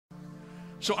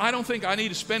So I don't think I need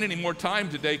to spend any more time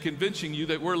today convincing you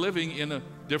that we're living in a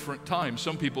different time.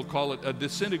 Some people call it a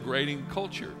disintegrating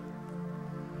culture.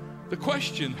 The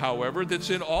question, however,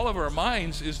 that's in all of our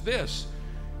minds is this.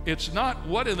 It's not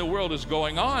what in the world is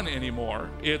going on anymore.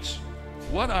 It's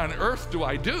what on earth do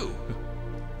I do?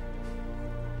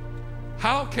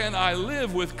 How can I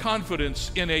live with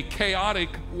confidence in a chaotic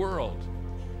world?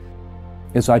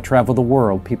 As I travel the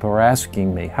world, people are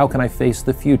asking me, how can I face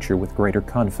the future with greater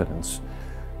confidence?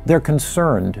 They're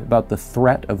concerned about the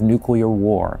threat of nuclear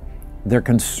war. They're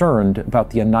concerned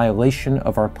about the annihilation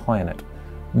of our planet.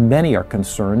 Many are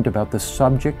concerned about the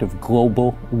subject of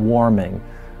global warming,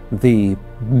 the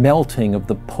melting of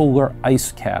the polar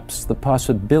ice caps, the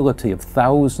possibility of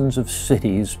thousands of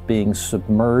cities being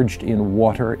submerged in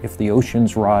water if the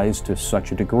oceans rise to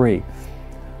such a degree.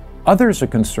 Others are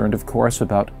concerned, of course,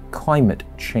 about climate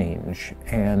change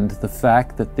and the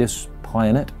fact that this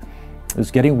planet is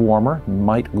getting warmer,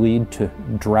 might lead to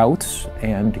droughts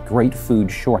and great food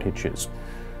shortages.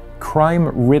 Crime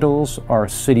riddles our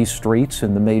city streets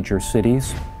in the major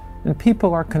cities, and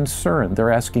people are concerned.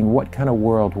 They're asking, what kind of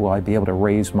world will I be able to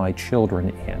raise my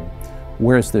children in?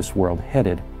 Where's this world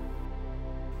headed?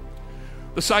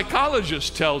 The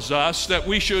psychologist tells us that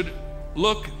we should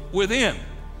look within.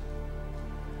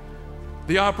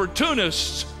 The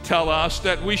opportunists tell us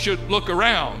that we should look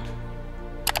around.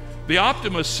 The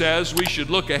optimist says we should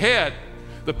look ahead.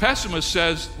 The pessimist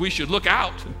says we should look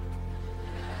out.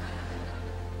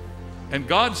 And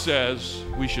God says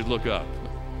we should look up.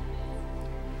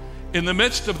 In the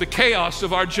midst of the chaos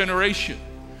of our generation,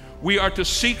 we are to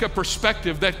seek a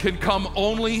perspective that can come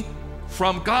only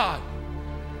from God.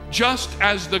 Just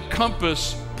as the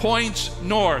compass points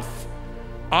north,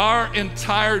 our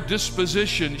entire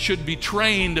disposition should be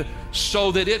trained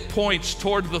so that it points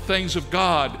toward the things of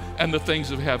God and the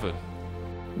things of heaven.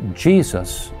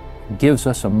 Jesus gives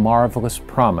us a marvelous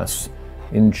promise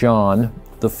in John,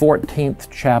 the 14th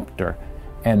chapter,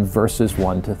 and verses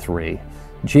 1 to 3.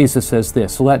 Jesus says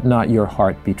this, "Let not your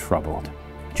heart be troubled."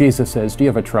 Jesus says, do you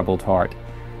have a troubled heart?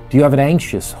 Do you have an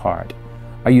anxious heart?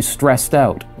 Are you stressed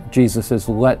out? Jesus says,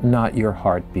 let not your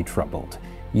heart be troubled.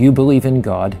 You believe in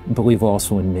God, believe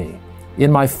also in me.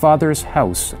 In my Father's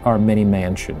house are many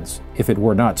mansions. If it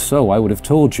were not so, I would have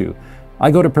told you.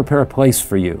 I go to prepare a place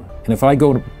for you. And if I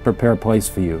go to prepare a place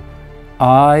for you,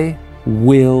 I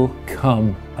will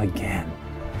come again.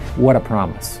 What a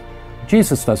promise.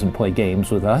 Jesus doesn't play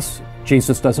games with us.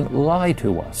 Jesus doesn't lie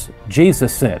to us.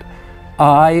 Jesus said,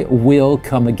 I will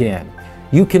come again.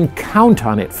 You can count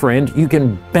on it, friend. You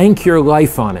can bank your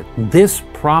life on it. This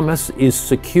promise is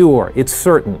secure. It's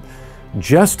certain.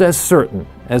 Just as certain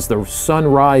as the sun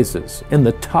rises and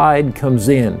the tide comes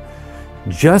in,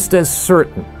 just as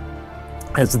certain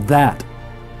as that,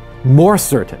 more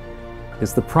certain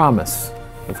is the promise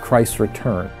of Christ's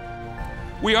return.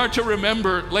 We are to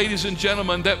remember, ladies and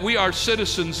gentlemen, that we are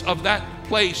citizens of that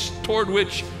place toward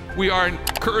which we are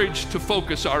encouraged to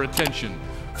focus our attention.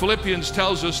 Philippians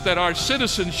tells us that our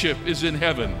citizenship is in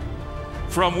heaven,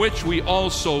 from which we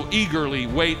also eagerly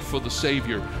wait for the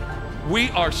Savior. We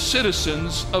are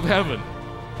citizens of heaven.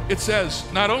 It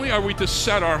says, not only are we to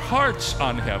set our hearts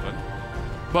on heaven,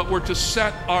 but we're to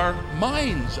set our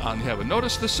minds on heaven.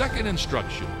 Notice the second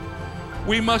instruction.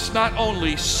 We must not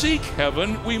only seek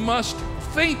heaven, we must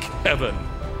think heaven.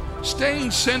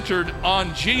 Staying centered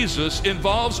on Jesus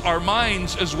involves our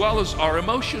minds as well as our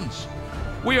emotions.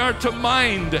 We are to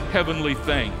mind heavenly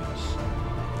things.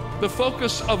 The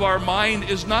focus of our mind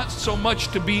is not so much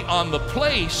to be on the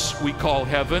place we call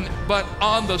heaven, but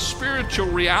on the spiritual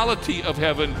reality of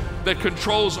heaven that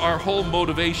controls our whole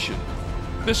motivation.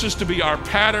 This is to be our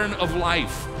pattern of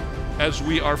life as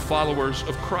we are followers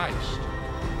of Christ.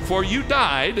 For you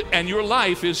died, and your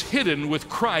life is hidden with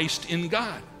Christ in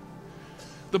God.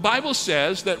 The Bible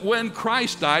says that when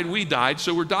Christ died, we died,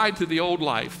 so we're died to the old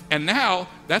life. And now,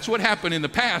 that's what happened in the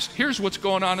past. Here's what's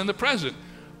going on in the present.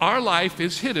 Our life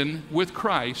is hidden with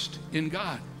Christ in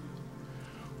God.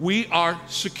 We are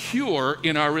secure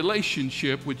in our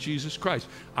relationship with Jesus Christ.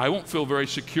 I won't feel very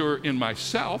secure in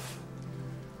myself,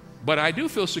 but I do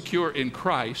feel secure in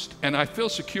Christ, and I feel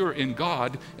secure in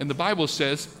God. And the Bible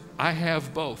says, I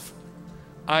have both.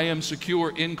 I am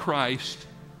secure in Christ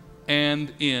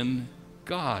and in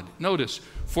God. Notice,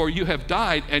 for you have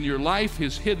died, and your life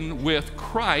is hidden with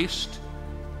Christ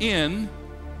in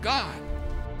God.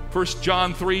 1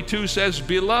 John 3:2 says,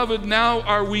 Beloved, now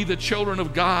are we the children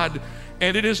of God,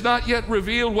 and it is not yet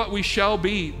revealed what we shall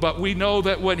be, but we know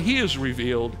that when he is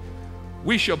revealed,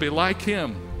 we shall be like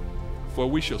him, for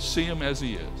we shall see him as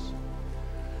he is.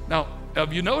 Now,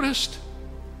 have you noticed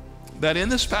that in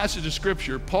this passage of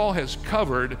Scripture, Paul has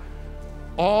covered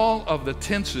all of the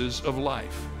tenses of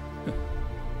life.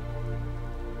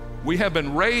 We have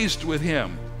been raised with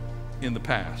him in the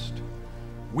past.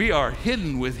 We are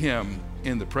hidden with him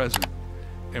in the present,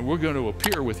 and we're going to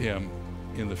appear with him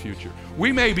in the future.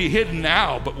 We may be hidden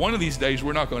now, but one of these days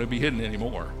we're not going to be hidden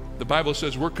anymore. The Bible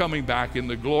says we're coming back in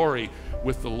the glory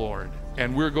with the Lord,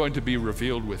 and we're going to be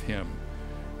revealed with him,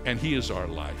 and he is our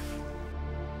life.